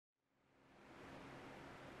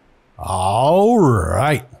All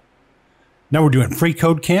right. Now we're doing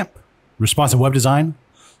FreeCodeCamp, responsive web design.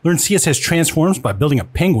 Learn CSS transforms by building a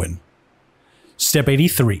penguin. Step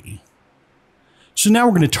 83. So now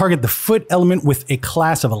we're going to target the foot element with a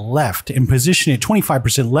class of a left and position it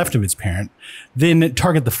 25% left of its parent. Then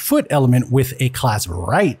target the foot element with a class of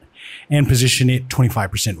right and position it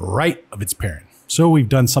 25% right of its parent. So we've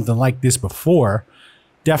done something like this before,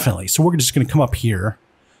 definitely. So we're just going to come up here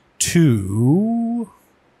to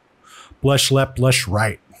blush left, blush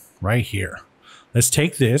right, right here. Let's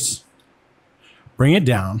take this, bring it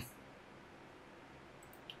down.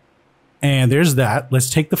 And there's that. Let's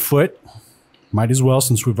take the foot. Might as well,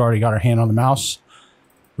 since we've already got our hand on the mouse.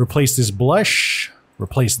 Replace this blush.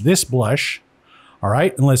 Replace this blush. All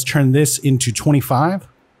right. And let's turn this into 25.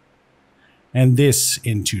 And this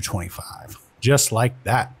into 25. Just like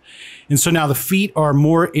that. And so now the feet are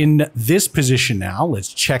more in this position now.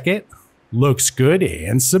 Let's check it. Looks good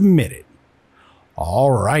and submit it.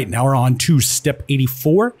 All right. Now we're on to step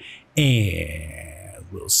 84. And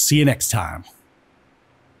we'll see you next time.